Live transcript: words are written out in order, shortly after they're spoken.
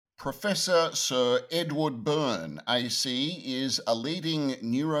Professor Sir Edward Byrne AC is a leading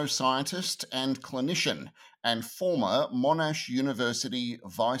neuroscientist and clinician and former Monash University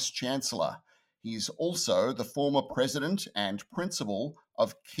Vice Chancellor. He's also the former president and principal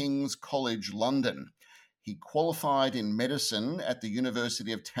of King's College London. He qualified in medicine at the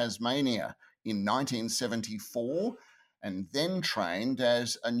University of Tasmania in 1974 and then trained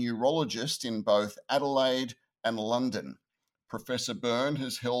as a neurologist in both Adelaide and London. Professor Byrne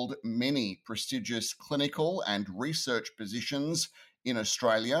has held many prestigious clinical and research positions in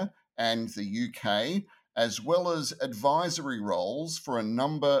Australia and the UK, as well as advisory roles for a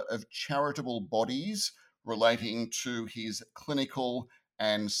number of charitable bodies relating to his clinical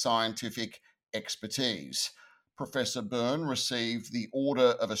and scientific expertise. Professor Byrne received the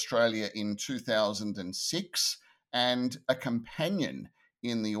Order of Australia in 2006 and a companion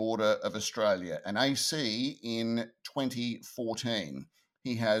in the Order of Australia, an AC, in 2014.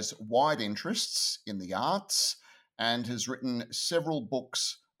 He has wide interests in the arts and has written several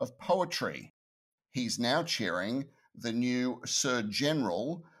books of poetry. He's now chairing the new Sir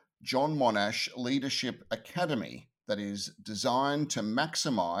General John Monash Leadership Academy that is designed to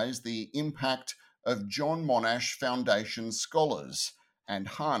maximise the impact of John Monash Foundation scholars and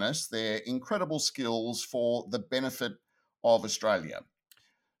harness their incredible skills for the benefit of Australia.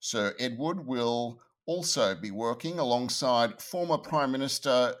 Sir Edward will also be working alongside former Prime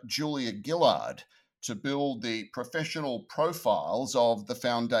Minister Julia Gillard to build the professional profiles of the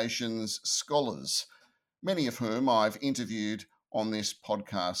Foundation's scholars, many of whom I've interviewed on this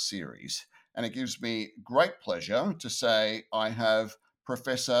podcast series. And it gives me great pleasure to say I have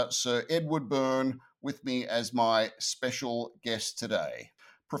Professor Sir Edward Byrne with me as my special guest today.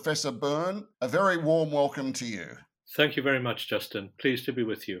 Professor Byrne, a very warm welcome to you. Thank you very much, Justin. Pleased to be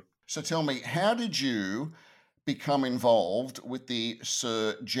with you. So tell me, how did you become involved with the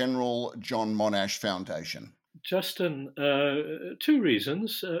Sir General John Monash Foundation? Justin, two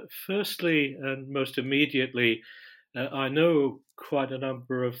reasons. Firstly, and most immediately, I know quite a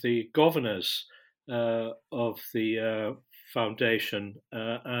number of the governors of the foundation,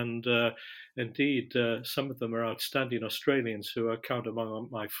 and indeed, some of them are outstanding Australians who I count among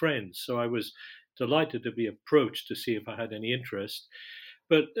my friends. So I was delighted to be approached to see if I had any interest.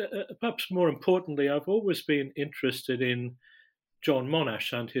 But perhaps more importantly, I've always been interested in John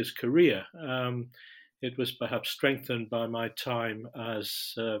Monash and his career. It was perhaps strengthened by my time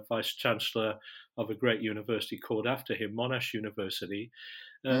as Vice Chancellor of a great university called after him, Monash University,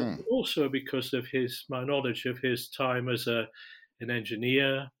 but also because of my knowledge of his time as an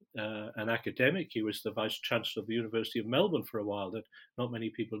engineer, an academic. He was the Vice Chancellor of the University of Melbourne for a while, that not many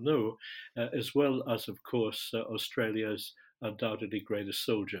people know, as well as, of course, Australia's undoubtedly greatest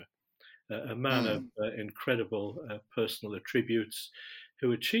soldier, a man of incredible personal attributes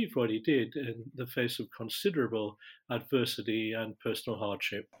who achieved what he did in the face of considerable adversity and personal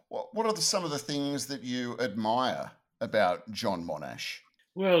hardship. What are some of the things that you admire about John Monash?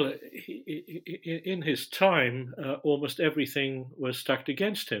 Well, in his time, almost everything was stacked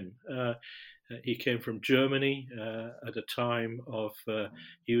against him. He came from Germany at a time of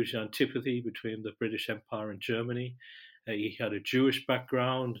huge antipathy between the British Empire and Germany. He had a Jewish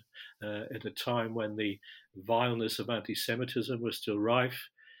background at a time when the vileness of anti-Semitism was still rife.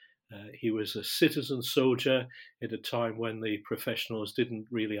 He was a citizen soldier at a time when the professionals didn't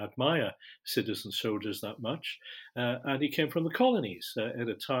really admire citizen soldiers that much. And he came from the colonies at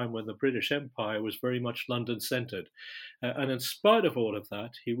a time when the British Empire was very much London-centred. And in spite of all of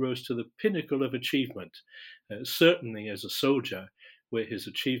that, he rose to the pinnacle of achievement, certainly as a soldier, where his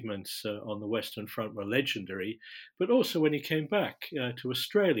achievements on the Western Front were legendary, but also when he came back to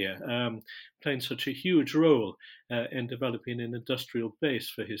Australia, playing such a huge role in developing an industrial base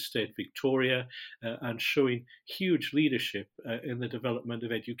for his state Victoria and showing huge leadership in the development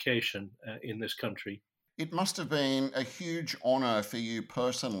of education in this country. It must have been a huge honour for you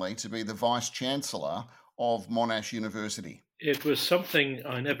personally to be the Vice-Chancellor of Monash University. It was something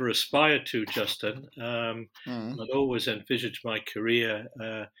I never aspired to, Justin. I'd always envisaged my career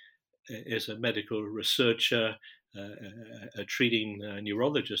as a medical researcher, a treating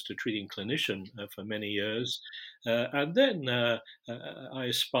neurologist, a treating clinician for many years. And then I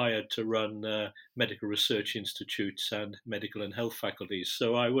aspired to run medical research institutes and medical and health faculties.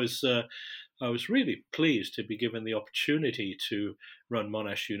 So I was really pleased to be given the opportunity to run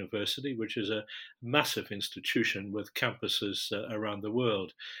Monash University, which is a massive institution with campuses around the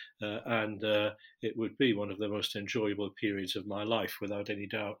world. And it would be one of the most enjoyable periods of my life, without any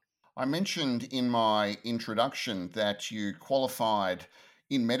doubt. I mentioned in my introduction that you qualified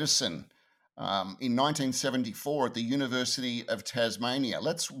in medicine in 1974 at the University of Tasmania.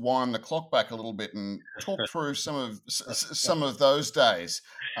 Let's wind the clock back a little bit and talk through some of those days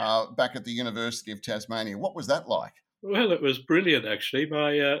back at the University of Tasmania. What was that like? Well, it was brilliant actually.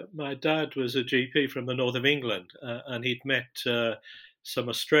 My dad was a GP from the north of England, and he'd met some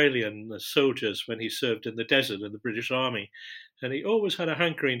Australian soldiers when he served in the desert in the British Army, and he always had a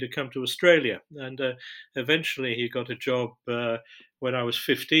hankering to come to Australia. And eventually, he got a job when I was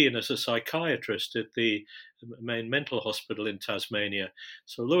 15 as a psychiatrist at the main mental hospital in Tasmania.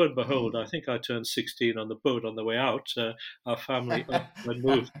 So lo and behold, I Mm. think I turned 16 on the boat on the way out. Our family and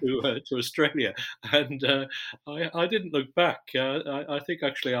moved to Australia, and I didn't look back. I think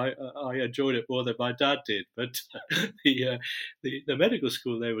actually I enjoyed it more than my dad did. But the medical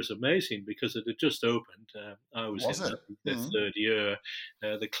school there was amazing because it had just opened. I was Was in it? the Mm. third year.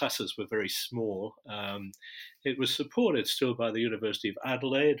 The classes were very small. It was supported still by the University of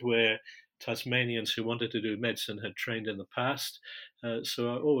Adelaide, where Tasmanians who wanted to do medicine had trained in the past.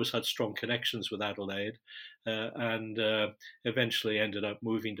 So I always had strong connections with Adelaide, and eventually ended up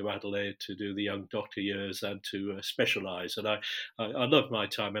moving to Adelaide to do the young doctor years and to specialise. And I loved my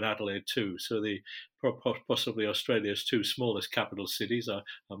time in Adelaide too. So the possibly Australia's two smallest capital cities. I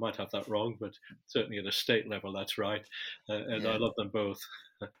might have that wrong, but certainly at a state level, that's right. And I Yeah. love them both.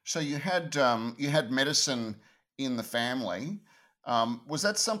 So you had medicine in the family. Was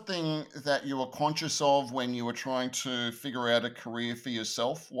that something that you were conscious of when you were trying to figure out a career for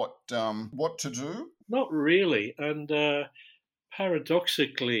yourself? What to do? Not really. And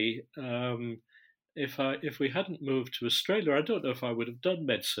paradoxically, if we hadn't moved to Australia, I don't know if I would have done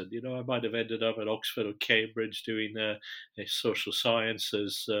medicine. You know, I might have ended up at Oxford or Cambridge doing a social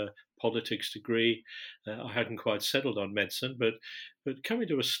sciences, politics degree. I hadn't quite settled on medicine, but coming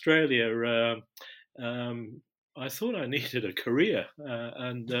to Australia, I thought I needed a career,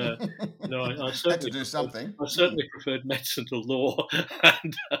 and I Had to certainly do preferred. something. I Mm. certainly preferred medicine to law,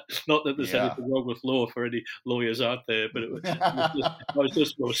 and not that there's Yeah. anything wrong with law for any lawyers out there, but I was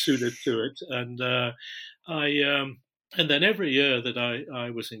just more suited to it. And I and then every year that I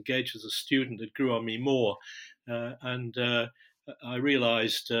was engaged as a student, it grew on me more, and I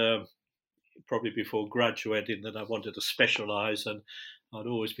realised probably before graduating that I wanted to specialise, and I'd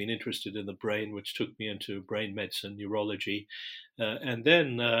always been interested in the brain, which took me into brain medicine, neurology, and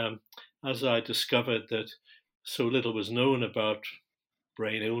then as I discovered that so little was known about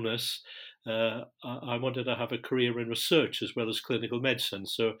brain illness, I wanted to have a career in research as well as clinical medicine.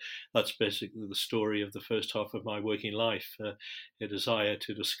 So that's basically the story of the first half of my working life, a desire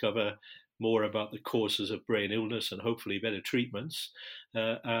to discover more about the causes of brain illness and hopefully better treatments,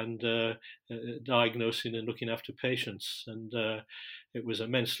 and diagnosing and looking after patients. And it was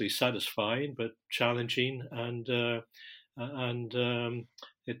immensely satisfying, but challenging and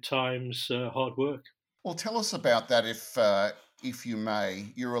at times hard work. Well, tell us about that if you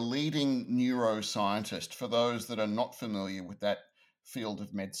may. You're a leading neuroscientist. For those that are not familiar with that field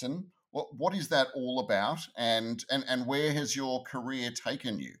of medicine, what is that all about, and where has your career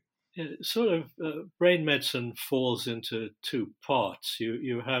taken you? Yeah, sort of brain medicine falls into two parts.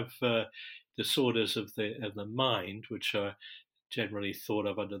 You have disorders of the mind, which are generally thought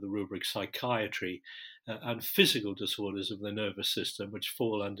of under the rubric psychiatry, and physical disorders of the nervous system, which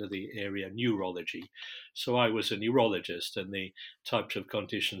fall under the area neurology. So I was a neurologist, and the types of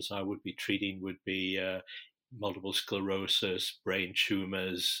conditions I would be treating would be multiple sclerosis, brain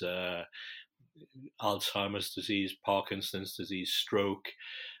tumors, Alzheimer's disease, Parkinson's disease, stroke.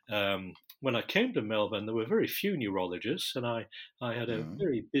 When I came to Melbourne, there were very few neurologists, and I had a Mm,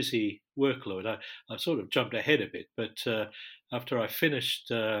 very busy workload. I sort of jumped ahead a bit, but after I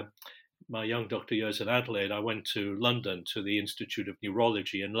finished my young doctor years in Adelaide, I went to London to the Institute of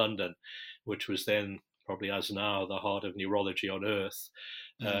Neurology in London, which was then probably as now the heart of neurology on earth.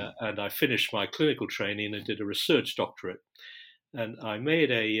 mm. And I finished my clinical training and did a research doctorate. And I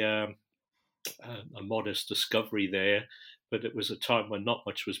made a modest discovery there, but it was a time when not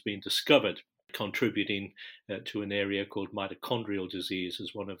much was being discovered, contributing to an area called mitochondrial disease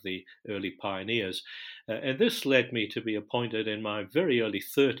as one of the early pioneers. And this led me to be appointed in my very early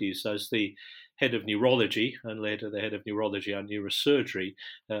 30s as the head of neurology and later the head of neurology and neurosurgery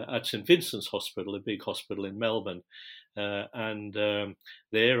at St Vincent's Hospital, a big hospital in Melbourne. And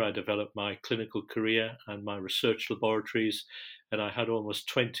there I developed my clinical career and my research laboratories, and I had almost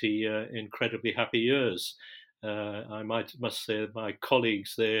 20 incredibly happy years. I must say that my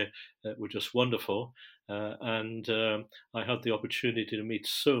colleagues there were just wonderful, and I had the opportunity to meet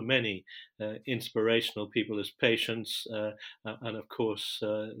so many inspirational people as patients, and of course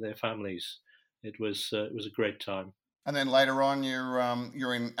their families. It was a great time. And then later on,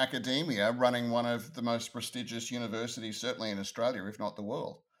 you're in academia, running one of the most prestigious universities, certainly in Australia, if not the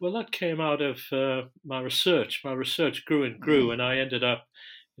world. Well, that came out of my research. My research grew and grew, Mm. and I ended up,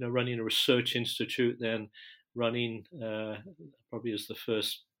 running a research institute, then running probably as the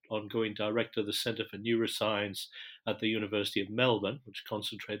first ongoing director of the Centre for Neuroscience at the University of Melbourne, which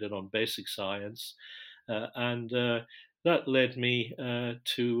concentrated on basic science, and that led me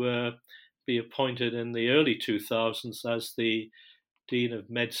to be appointed in the early 2000s as the Dean of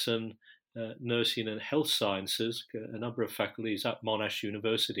Medicine, Nursing and Health Sciences, a number of faculties at Monash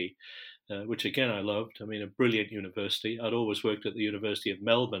University, which again I loved. I mean, a brilliant university. I'd always worked at the University of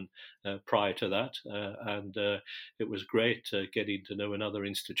Melbourne prior to that, and it was great getting to know another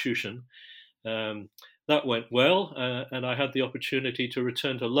institution. Um, that went well, and I had the opportunity to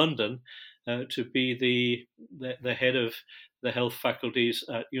return to London to be the head of the health faculties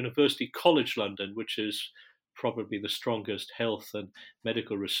at University College London, which is probably the strongest health and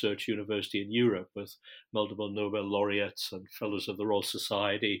medical research university in Europe, with multiple Nobel laureates and fellows of the Royal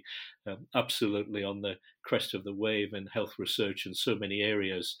Society, absolutely on the crest of the wave in health research in so many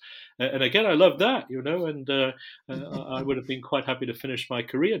areas. And again, I love that, and I would have been quite happy to finish my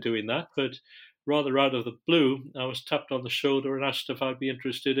career doing that, but rather out of the blue, I was tapped on the shoulder and asked if I'd be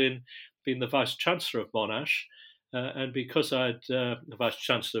interested in being the Vice Chancellor of Monash. And because the Vice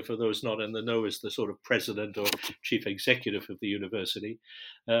Chancellor, for those not in the know, is the sort of president or chief executive of the university.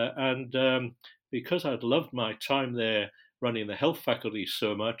 And because I'd loved my time there running the health faculty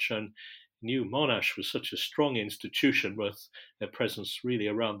so much and knew Monash was such a strong institution with a presence really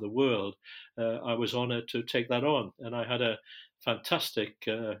around the world, I was honored to take that on. And I had a fantastic,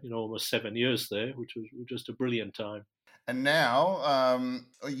 almost 7 years there, which was just a brilliant time. And now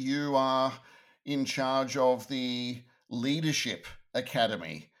you are in charge of the Leadership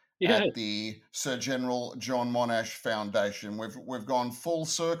Academy Yeah, at the Sir General John Monash Foundation. We've gone full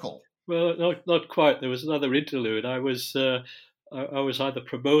circle. well, not quite. There was another interlude. I was either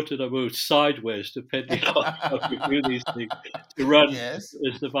promoted or moved sideways, depending on how you view these things, to run Yes.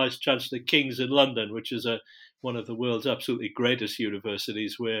 as the Vice Chancellor King's in London, which is one of the world's absolutely greatest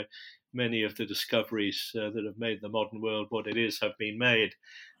universities, where many of the discoveries that have made the modern world what it is have been made.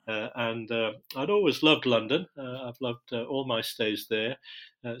 And I'd always loved London. I've loved all my stays there.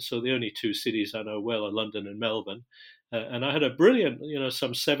 So the only two cities I know well are London and Melbourne. And I had a brilliant,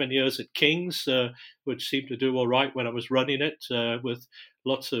 some 7 years at King's, which seemed to do all right when I was running it, with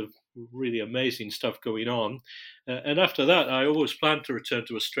lots of really amazing stuff going on. And after that, I always planned to return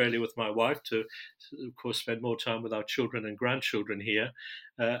to Australia with my wife to, of course, spend more time with our children and grandchildren here,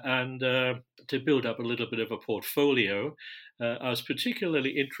 and to build up a little bit of a portfolio. I was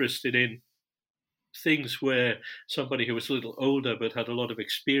particularly interested in things where somebody who was a little older but had a lot of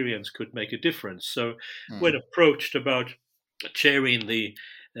experience could make a difference. So, when Hmm. approached about chairing the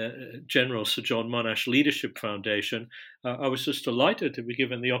General Sir John Monash Leadership Foundation, I was just delighted to be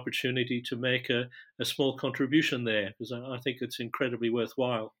given the opportunity to make a small contribution there, because I think it's incredibly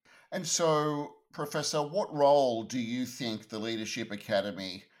worthwhile. And so, Professor, what role do you think the Leadership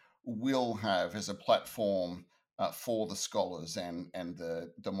Academy will have as a platform for the scholars and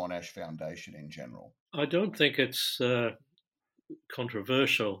the Monash Foundation in general? I don't think it's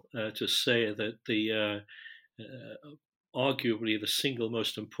controversial to say that arguably the single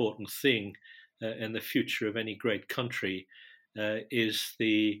most important thing in the future of any great country is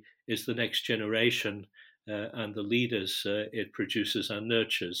the next generation and the leaders it produces and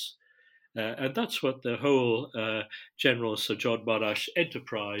nurtures. And that's what the whole General Sir John Monash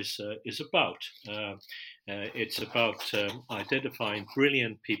enterprise is about. It's about identifying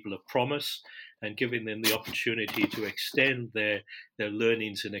brilliant people of promise and giving them the opportunity to extend their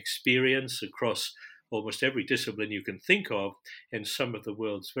learnings and experience across almost every discipline you can think of in some of the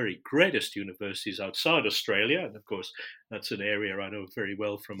world's very greatest universities outside Australia. And of course, that's an area I know very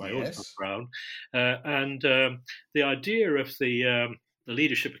well from my own Yes. background. And the idea of the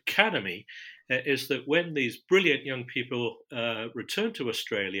Leadership Academy is that when these brilliant young people return to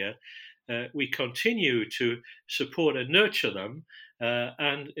Australia, we continue to support and nurture them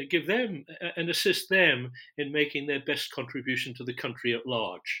and give them and assist them in making their best contribution to the country at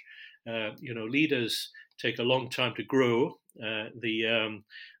large. Leaders take a long time to grow. The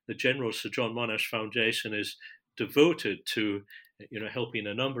General Sir John Monash Foundation is devoted to helping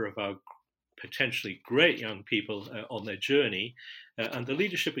a number of our potentially great young people on their journey. And the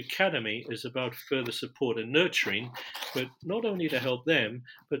Leadership Academy is about further support and nurturing, but not only to help them,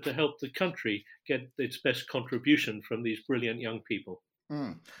 but to help the country get its best contribution from these brilliant young people.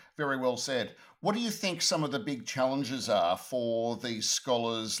 Mm, very well said. What do you think some of the big challenges are for these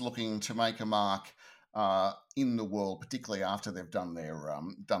scholars looking to make a mark in the world, particularly after they've done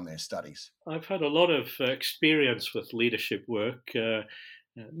their studies? I've had a lot of experience with leadership work,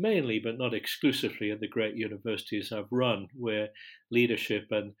 mainly but not exclusively at the great universities I've run, where leadership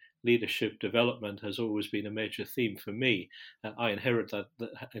and leadership development has always been a major theme for me. I inherited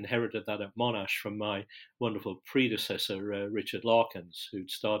that at Monash from my wonderful predecessor, Richard Larkins,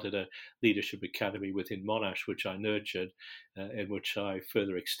 who'd started a leadership academy within Monash, which I nurtured, in which I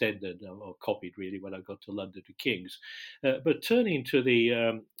further extended or copied really when I got to London to King's. But turning to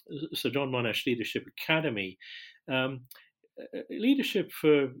the Sir John Monash Leadership Academy, um, leadership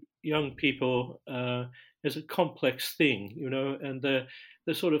for young people is a complex thing, and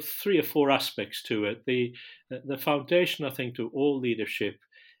there's sort of three or four aspects to it. The foundation, I think, to all leadership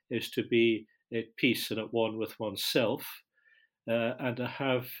is to be at peace and at one with oneself, and to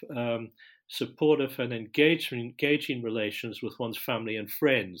have supportive and engaging relations with one's family and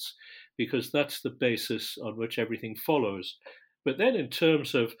friends, because that's the basis on which everything follows. But then, in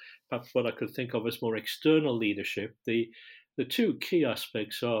terms of perhaps what I could think of as more external leadership, the two key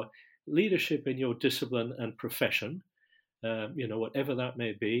aspects are leadership in your discipline and profession, whatever that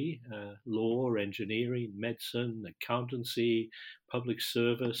may be, law, engineering, medicine, accountancy, public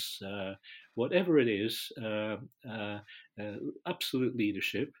service, whatever it is, absolute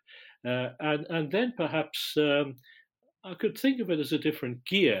leadership. And then perhaps I could think of it as a different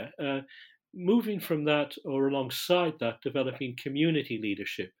gear, moving from that or alongside that, developing community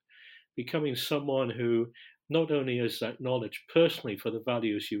leadership, becoming someone who not only is acknowledged personally for the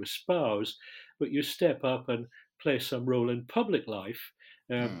values you espouse, but you step up and play some role in public life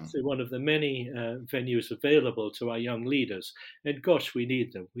through one of the many venues available to our young leaders. And gosh, we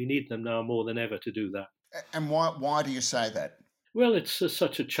need them. We need them now more than ever to do that. And why do you say that? Well, it's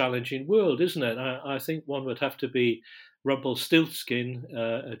such a challenging world, isn't it? I think one would have to be Rumpelstiltskin,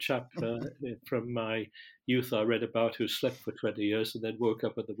 a chap from my youth I read about who slept for 20 years and then woke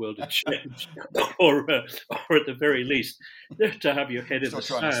up and the world had changed, or at the very least, to have your head in Still the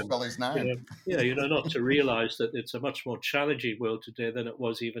trying to sand. spell his name. Not to realize that it's a much more challenging world today than it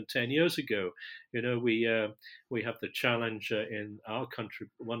was even 10 years ago. We have the challenge in our country,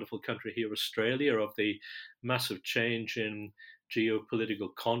 wonderful country here, Australia, of the massive change in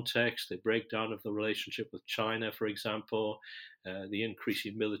geopolitical context, the breakdown of the relationship with China, for example, the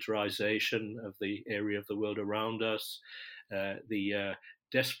increasing militarization of the area of the world around us, the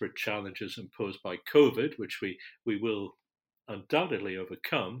desperate challenges imposed by COVID, which we will undoubtedly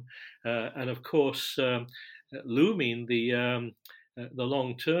overcome, and of course, looming the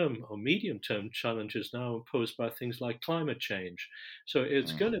long-term or medium-term challenges now imposed by things like climate change. So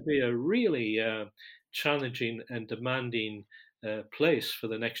it's going to be a really challenging and demanding place for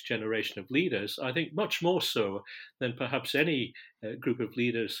the next generation of leaders. I think much more so than perhaps any group of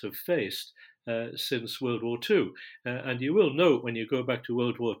leaders have faced since World War II. And you will note when you go back to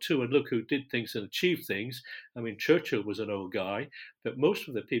World War II and look who did things and achieved things. I mean, Churchill was an old guy, but most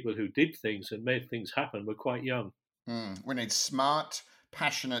of the people who did things and made things happen were quite young. We need smart,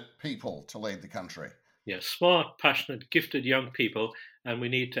 passionate people to lead the country. Yeah, smart, passionate, gifted young people, and we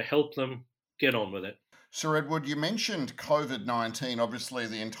need to help them get on with it. Sir Edward, you mentioned COVID-19. Obviously,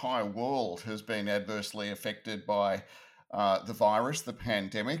 the entire world has been adversely affected by the virus, the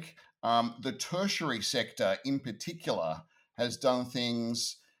pandemic. The tertiary sector in particular has done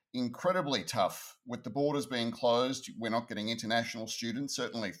things incredibly tough. With the borders being closed, we're not getting international students,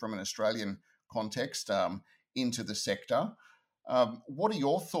 certainly from an Australian context, into the sector. What are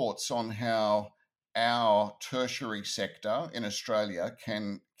your thoughts on how our tertiary sector in Australia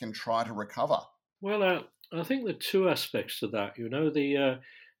can try to recover? Well, I think there are two aspects to that.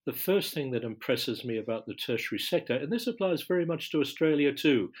 The first thing that impresses me about the tertiary sector, and this applies very much to Australia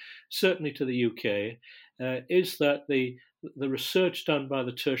too, certainly to the UK, is that the research done by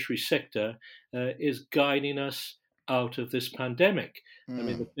the tertiary sector is guiding us out of this pandemic. I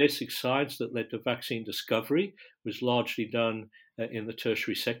mean, the basic science that led to vaccine discovery was largely done in the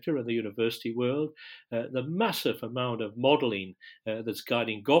tertiary sector and the university world. The massive amount of modelling that's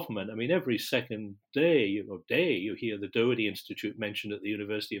guiding government. I mean, every second day you hear the Doherty Institute mentioned at the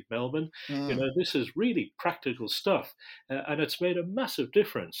University of Melbourne. This is really practical stuff, and it's made a massive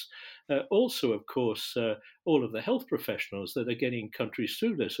difference. Also, of course, all of the health professionals that are getting countries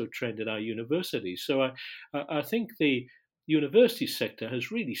through this are trained in our universities. So I think the university sector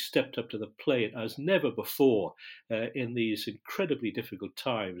has really stepped up to the plate as never before in these incredibly difficult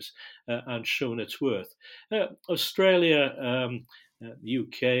times and shown its worth. Australia,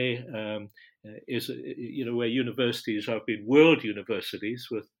 UK, is where universities have been world universities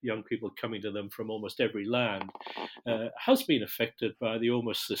with young people coming to them from almost every land, has been affected by the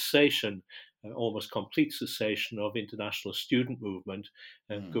almost cessation almost complete cessation of international student movement,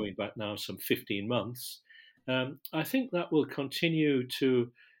 Mm. going back now some 15 months. I think that will continue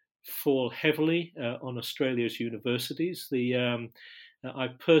to fall heavily on Australia's universities. I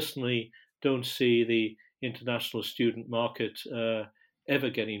personally don't see the international student market ever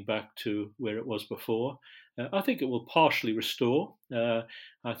getting back to where it was before. I think it will partially restore.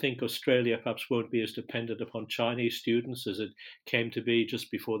 I think Australia perhaps won't be as dependent upon Chinese students as it came to be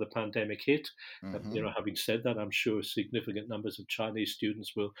just before the pandemic hit. Hmm. Having said that, I'm sure significant numbers of Chinese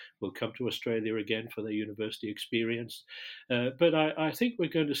students will come to Australia again for their university experience. But I think we're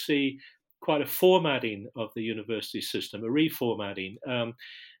going to see quite a formatting of the university system, a reformatting.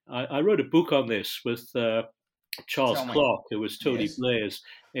 I wrote a book on this with Charles Tell me. Clarke, who was Tony Yes. Blair's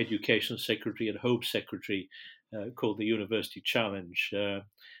Education Secretary and Home Secretary, called the University Challenge.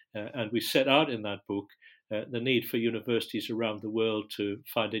 And we set out in that book the need for universities around the world to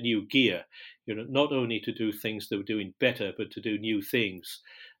find a new gear, not only to do things they were doing better, but to do new things.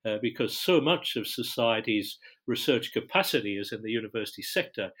 Because so much of society's research capacity is in the university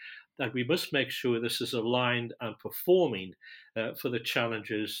sector, that we must make sure this is aligned and performing for the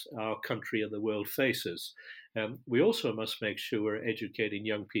challenges our country and the world faces. We also must make sure we're educating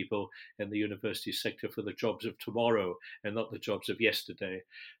young people in the university sector for the jobs of tomorrow and not the jobs of yesterday.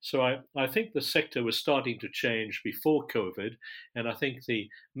 So I think the sector was starting to change before COVID, and I think the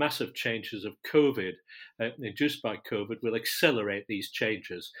massive changes of COVID, induced by COVID, will accelerate these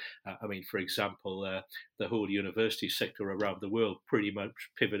changes. For example, the whole university sector around the world pretty much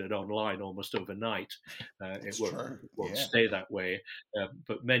pivoted online almost overnight. It It's won't, true. it won't Yeah. stay that way,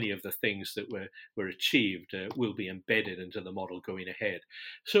 but many of the things that were achieved will be embedded into the model going ahead.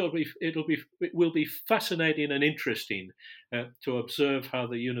 So it will be fascinating and interesting to observe how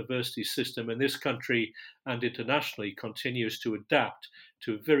the university system in this country and internationally continues to adapt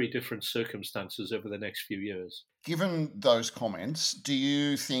to very different circumstances over the next few years. Given those comments, do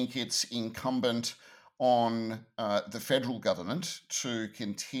you think it's incumbent on the federal government to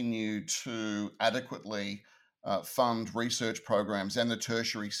continue to adequately fund research programs and the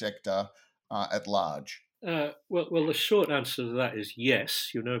tertiary sector at large? Well, the short answer to that is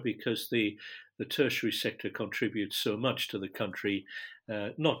yes. Because the tertiary sector contributes so much to the country,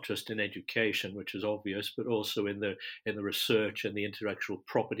 not just in education, which is obvious, but also in the research and the intellectual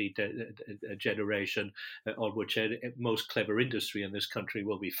property generation on which most clever industry in this country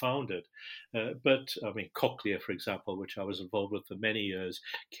will be founded. But Cochlear, for example, which I was involved with for many years,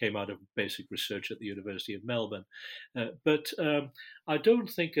 came out of basic research at the University of Melbourne. But I don't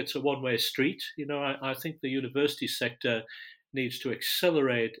think it's a one-way street. I think the university sector needs to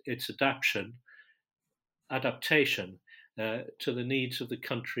accelerate its adaptation to the needs of the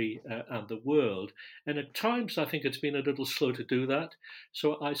country and the world. And at times, I think it's been a little slow to do that.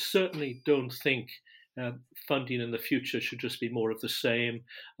 So I certainly don't think funding in the future should just be more of the same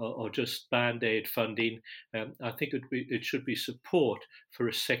or just band-aid funding. I think it should be support for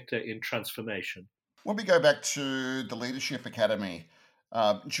a sector in transformation. When we go back to the Leadership Academy,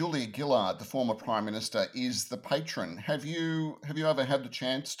 Julia Gillard, the former Prime Minister, is the patron. Have you ever had the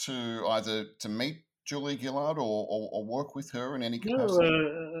chance to either to meet Julia Gillard or work with her in any No,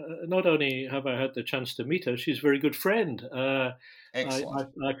 capacity? not only have I had the chance to meet her, she's a very good friend.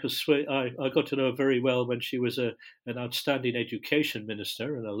 Excellent. I got to know her very well when she was an outstanding education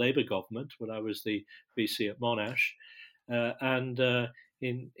minister in a Labour government when I was the VC at Monash. And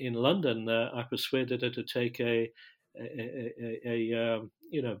in London, I persuaded her to take a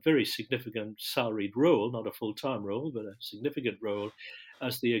very significant salaried role, not a full time role, but a significant role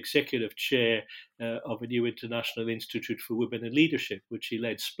as the executive chair of a new international institute for women in leadership, which she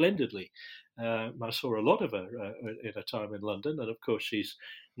led splendidly. I saw a lot of her in her time in London, and of course she's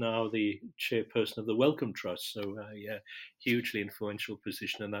now the chairperson of the Wellcome Trust, so a hugely influential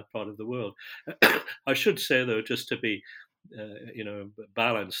position in that part of the world. I should say, though, just to be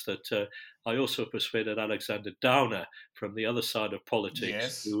balanced, that I also persuaded Alexander Downer from the other side of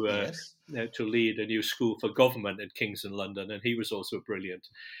politics Yes, yes. to lead a new school for government in Kings in London, and he was also brilliant.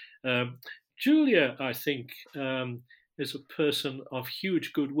 Um, Julia, I think, is a person of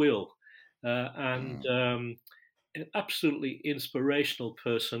huge goodwill and Mm. an absolutely inspirational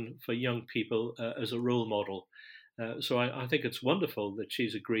person for young people as a role model. So I think it's wonderful that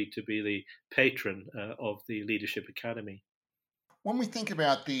she's agreed to be the patron of the Leadership Academy. When we think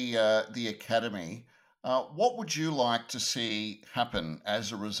about the academy, what would you like to see happen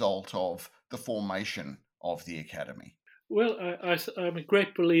as a result of the formation of the academy? Well, I'm a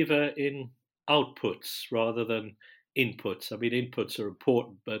great believer in outputs rather than inputs. I mean, inputs are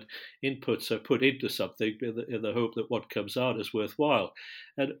important, but inputs are put into something in the hope that what comes out is worthwhile.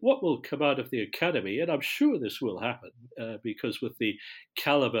 And what will come out of the academy, and I'm sure this will happen, because with the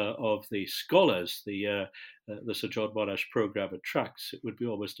caliber of the scholars the Sir John Monash programme attracts, it would be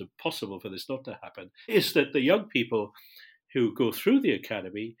almost impossible for this not to happen, is that the young people who go through the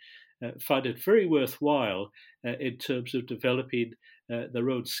academy find it very worthwhile in terms of developing their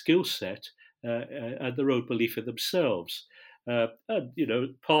own skill set and their own belief in themselves. And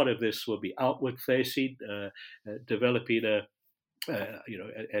part of this will be outward facing, developing a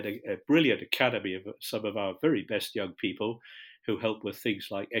brilliant academy of some of our very best young people who help with things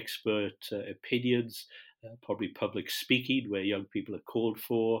like expert opinions, probably public speaking, where young people are called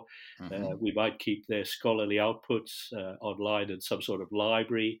for. We might keep their scholarly outputs online in some sort of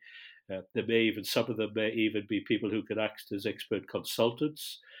library. Some of them may even be people who can act as expert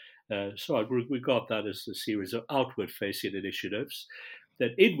consultants. So I regard that as a series of outward-facing initiatives.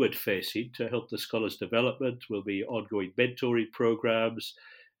 Then inward-facing, to help the scholars' development, will be ongoing mentoring programs,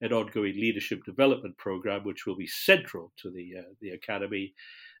 an ongoing leadership development program, which will be central to the academy.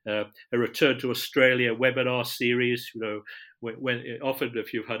 A return to Australia webinar series. When often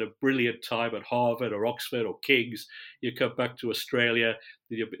if you've had a brilliant time at Harvard or Oxford or King's, you come back to Australia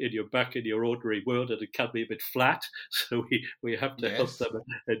and you're back in your ordinary world, and it can be a bit flat. So we have to help them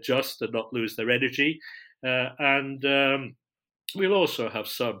adjust and not lose their energy. And we'll also have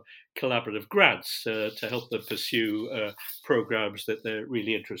some collaborative grants to help them pursue programs that they're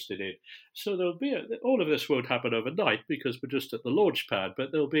really interested in. So there'll be all of this won't happen overnight because we're just at the launch pad,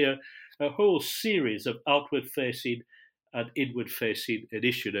 but there'll be a whole series of outward-facing and inward-facing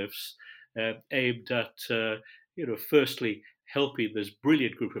initiatives aimed at, firstly, helping this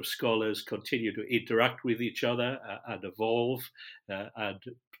brilliant group of scholars continue to interact with each other and evolve and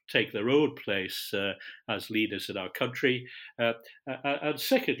take their own place as leaders in our country. And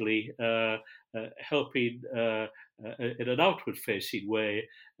secondly, helping in an outward-facing way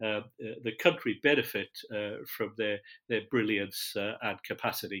the country benefit from their brilliance and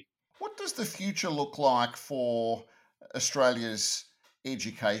capacity. What does the future look like for Australia's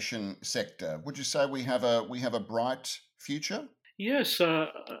education sector? Would you say we have a bright future? Yes,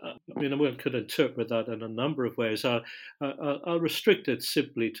 one could interpret that in a number of ways. I'll restrict it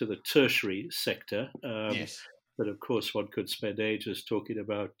simply to the tertiary sector. Yes. But of course, one could spend ages talking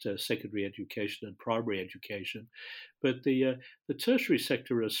about secondary education and primary education. But the tertiary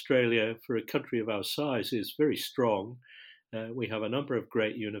sector in Australia, for a country of our size, is very strong. We have a number of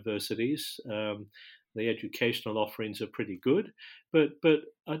great universities. The educational offerings are pretty good. But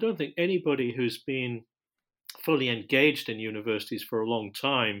I don't think anybody who's been fully engaged in universities for a long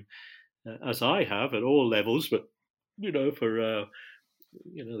time, as I have at all levels, but for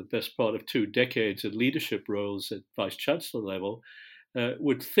the best part of 2 decades in leadership roles at vice chancellor level,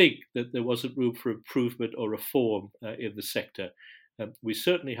 would think that there wasn't room for improvement or reform in the sector. We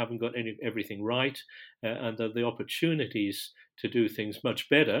certainly haven't got everything right, and the opportunities to do things much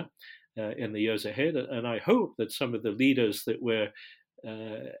better in the years ahead. And I hope that some of the leaders that we're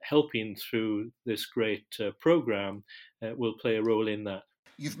helping through this great program will play a role in that.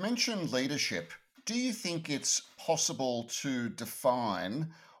 You've mentioned leadership. Do you think it's possible to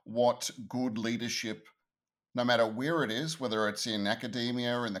define what good leadership, no matter where it is, whether it's in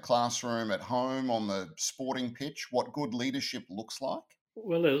academia, in the classroom, at home, on the sporting pitch, what good leadership looks like?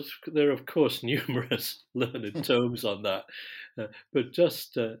 Well, there are, of course, numerous learned terms on that. But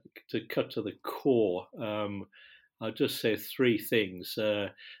just to cut to the core, I'll just say 3 things.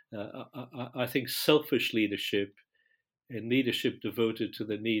 I think selfish leadership and leadership devoted to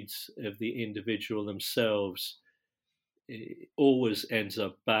the needs of the individual themselves always ends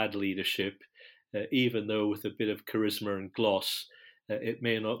up bad leadership, even though with a bit of charisma and gloss, it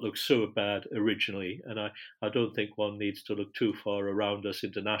may not look so bad originally. And I don't think one needs to look too far around us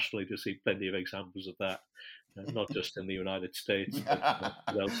internationally to see plenty of examples of that, not just in the United States, but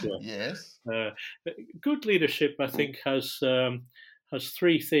elsewhere. Yes. Good leadership, I think, has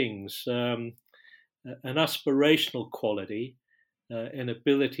 3 things. An aspirational quality, an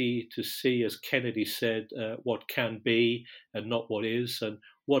ability to see, as Kennedy said, what can be and not what is. And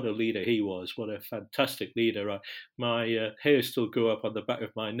what a leader he was. What a fantastic leader. My hairs still go up on the back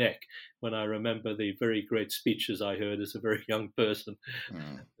of my neck when I remember the very great speeches I heard as a very young person.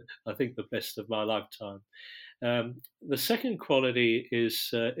 I think the best of my lifetime. The second quality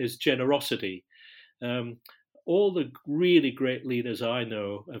is generosity. All the really great leaders I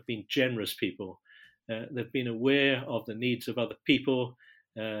know have been generous people. They've been aware of the needs of other people.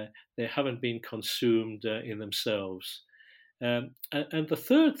 They haven't been consumed in themselves. And the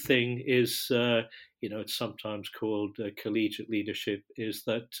third thing is, it's sometimes called collegiate leadership, is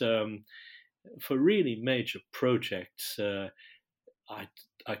that for really major projects, I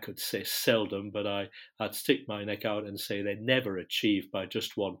I could say seldom, but I'd stick my neck out and say they're never achieved by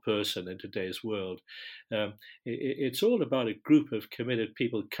just one person in today's world. It's all about a group of committed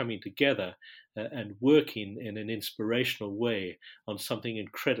people coming together and working in an inspirational way on something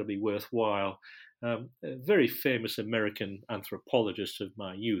incredibly worthwhile. A very famous American anthropologist of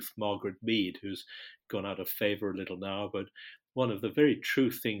my youth, Margaret Mead, who's gone out of favor a little now, but one of the very true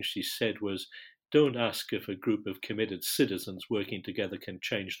things she said was, don't ask if a group of committed citizens working together can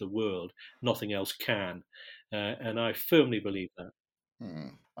change the world. Nothing else can. And I firmly believe that. Hmm.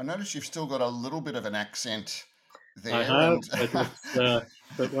 I notice you've still got a little bit of an accent I there, have, and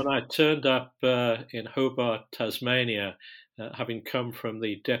but when I turned up in Hobart, Tasmania, having come from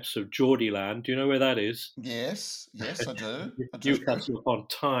the depths of Geordieland, do you know where that is? yes, yes, I do, I do. Newcastle upon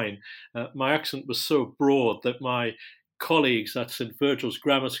Tyne. My accent was so broad that my colleagues at St Virgil's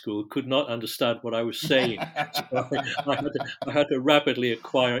Grammar School could not understand what I was saying. So I had to rapidly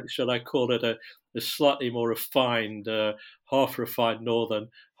acquire, shall I call it, a slightly more refined, half refined northern,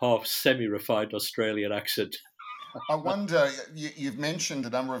 half semi refined Australian accent. I wonder, you've mentioned a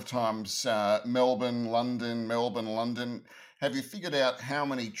number of times Melbourne, London, Melbourne, London. Have you figured out how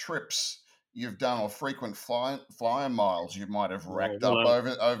many trips you've done or frequent flyer miles you might have racked up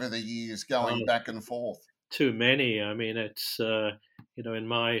Well, over the years going back and forth? too many. I mean, it's in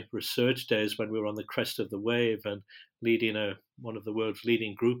my research days when we were on the crest of the wave and leading one of the world's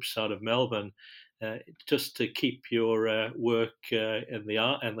leading groups out of Melbourne, just to keep your work in the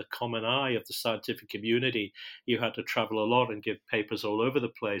art and the common eye of the scientific community, you had to travel a lot and give papers all over the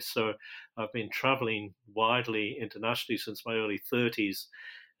place. So I've been traveling widely internationally since my early 30s,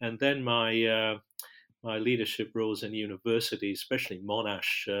 and then my leadership roles in universities, especially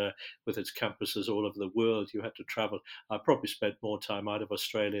Monash, with its campuses all over the world. You had to travel. I probably spent more time out of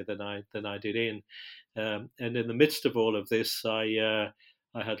Australia than I did in. And in the midst of all of this, I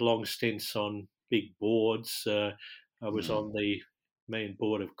had long stints on big boards. I was Hmm. on the main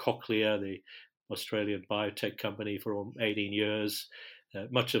board of Cochlear, the Australian biotech company, for 18 years.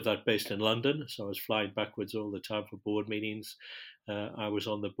 Much of that based in London, so I was flying backwards all the time for board meetings. I was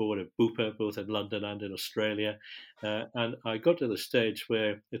on the board of Bupa, both in London and in Australia. And I got to the stage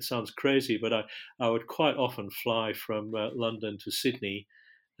where it sounds crazy, but I would quite often fly from London to Sydney,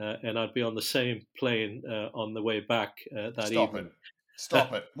 and I'd be on the same plane on the way back that Stop it. evening.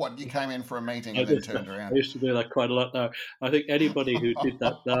 Stop it. What, you came in for a meeting I and then just turned I around? used to do that quite a lot now. I think anybody who did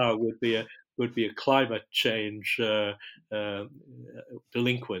that now would be a climate change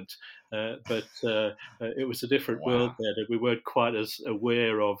delinquent. But it was a different world Wow. then, and we weren't quite as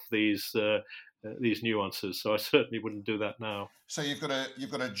aware of these nuances. So I certainly wouldn't do that now. So you've got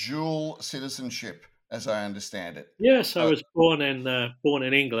a dual citizenship, as I understand it. Yes, I So was born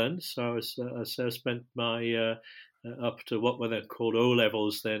in England, so I spent my up to what were then called O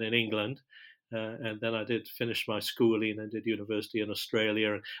levels then in England, and then I did finish my schooling and did university in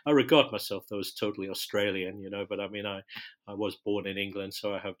Australia. And I regard myself though as totally Australian, but I mean I was born in England,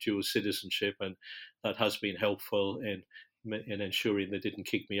 so I have dual citizenship, and that has been helpful in ensuring they didn't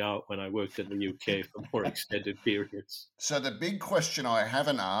kick me out when I worked in the UK for more extended periods. So the big question I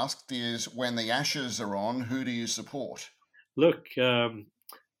haven't asked is, when the Ashes are on, who do you support? Look,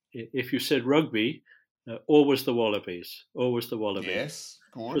 if you said rugby, always the Wallabies, always the Wallabies. Yes,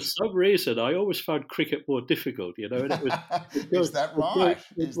 For good. some reason, I always found cricket more difficult, and it Is goes, that it goes, right?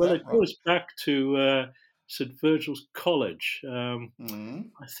 Is well, that it right? goes back to St Virgil's College. Mm.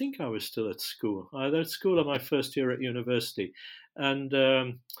 I think I was still at school. I was at school on my first year at university, and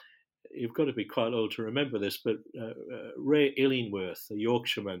you've got to be quite old to remember this, but Ray Illingworth, a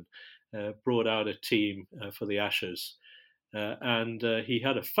Yorkshireman, brought out a team for the Ashes. And he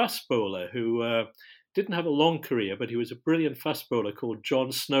had a fast bowler who didn't have a long career, but he was a brilliant fast bowler called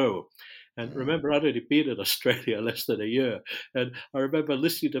John Snow. And Mm. remember, I'd only been in Australia less than a year. And I remember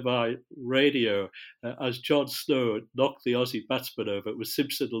listening to my radio as John Snow knocked the Aussie batsman over. It was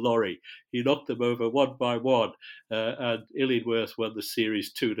Simpson and Laurie. He knocked them over one by one, and Illingworth won the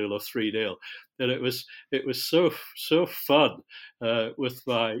series 2-0 or 3-0. And it was so fun with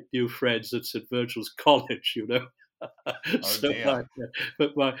my new friends at St Virgil's College. Oh So dear.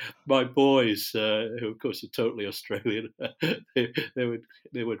 but my boys, who of course are totally Australian,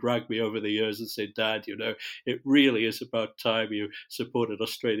 they would drag me over the years and say, "Dad, it really is about time you supported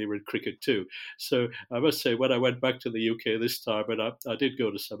Australia in cricket too." So I must say, when I went back to the UK this time, and I did go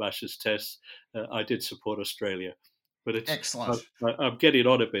to some Ashes tests, I did support Australia. But Excellent. I'm getting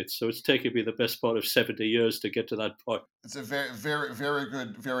on a bit, so it's taken me the best part of 70 years to get to that point. It's a very, very,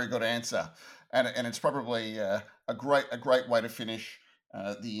 very good answer. and it's probably a great way to finish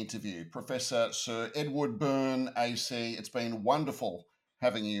the interview. Professor Sir Edward Byrne AC, it's been wonderful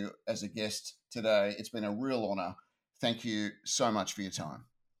having you as a guest today. It's been a real honour. Thank you so much for your time.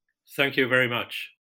 Thank you very much.